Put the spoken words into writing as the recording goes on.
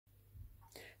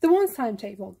The ones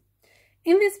timetable.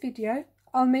 In this video,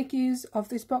 I'll make use of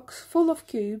this box full of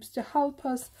cubes to help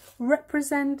us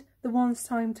represent the ones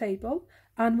timetable,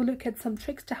 and we'll look at some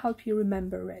tricks to help you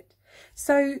remember it.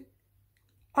 So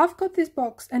I've got this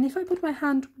box, and if I put my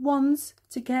hand once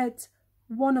to get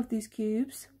one of these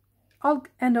cubes, I'll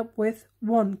end up with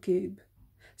 1 cube.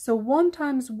 So 1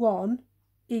 times 1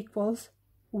 equals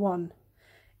 1.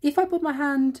 If I put my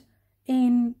hand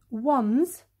in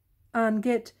ones and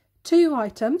get 2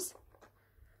 items,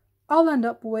 I'll end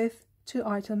up with 2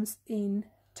 items in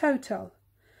total.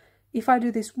 If I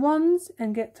do this once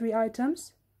and get 3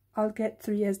 items, I'll get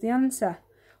 3 as the answer.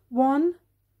 1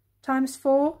 times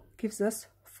 4 gives us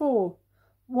 4.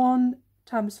 1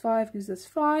 times 5 gives us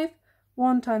 5.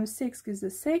 1 times 6 gives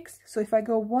us 6. So if I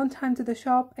go 1 time to the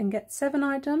shop and get 7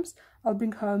 items, I'll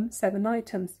bring home 7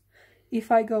 items.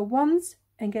 If I go once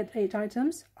and get 8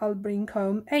 items, I'll bring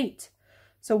home 8.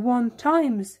 So 1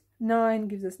 times 9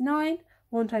 gives us 9.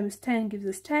 1 times 10 gives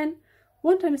us 10.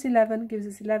 1 times 11 gives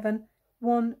us 11.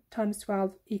 1 times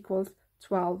 12 equals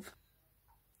 12.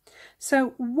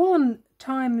 So 1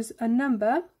 times a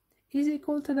number is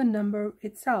equal to the number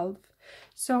itself.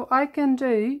 So I can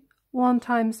do 1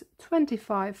 times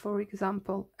 25, for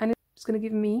example, and it's going to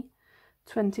give me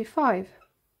 25.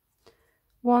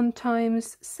 1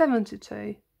 times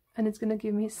 72, and it's going to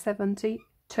give me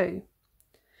 72.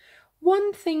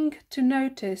 One thing to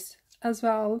notice as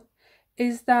well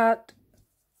is that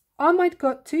I might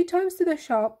go 2 times to the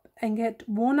shop and get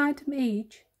 1 item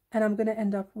each, and I'm going to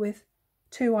end up with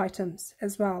 2 items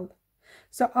as well.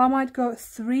 So I might go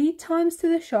 3 times to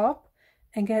the shop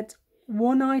and get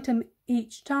 1 item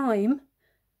each time,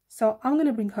 so I'm going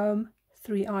to bring home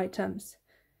 3 items.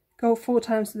 Go 4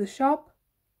 times to the shop,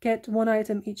 get 1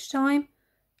 item each time,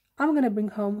 I'm going to bring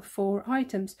home 4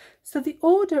 items. So the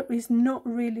order is not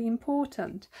really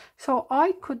important. So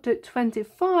I could do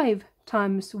 25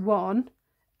 times 1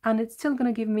 and it's still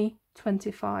going to give me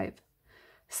 25.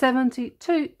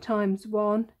 72 times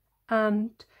 1 and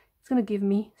it's going to give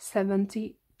me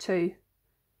 72.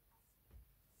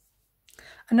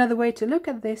 Another way to look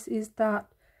at this is that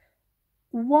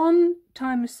 1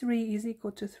 times 3 is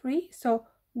equal to 3. So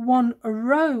 1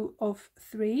 row of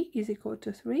 3 is equal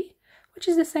to 3, which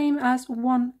is the same as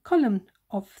 1 column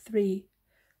of 3,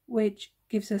 which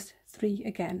gives us 3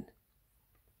 again.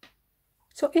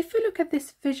 So if we look at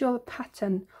this visual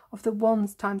pattern of the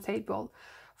ones timetable,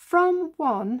 from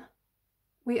 1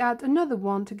 we add another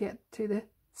 1 to get to the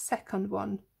second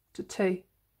one, to 2.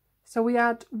 So we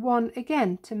add 1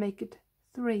 again to make it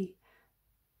 3,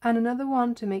 and another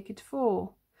 1 to make it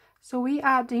 4. So we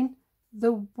add in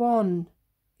the 1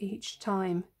 each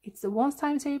time. It's the ones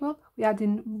timetable, we add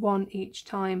in 1 each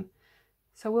time.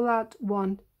 So we'll add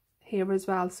 1 here as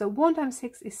well. So 1 times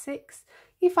 6 is 6.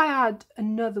 If I add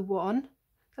another 1,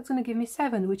 that's going to give me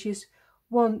 7, which is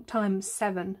 1 times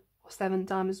 7, or 7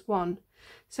 times 1.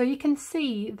 So you can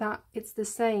see that it's the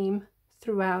same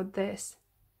throughout this.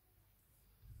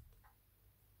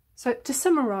 So to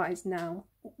summarize now,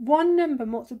 one number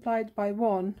multiplied by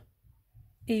 1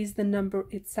 is the number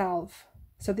itself.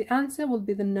 So the answer will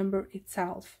be the number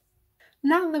itself.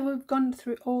 Now that we've gone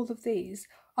through all of these,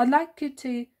 I'd like you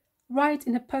to write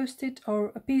in a post-it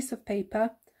or a piece of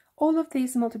paper all of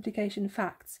these multiplication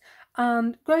facts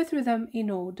and go through them in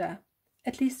order,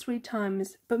 at least 3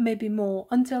 times, but maybe more,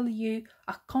 until you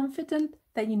are confident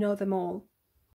that you know them all.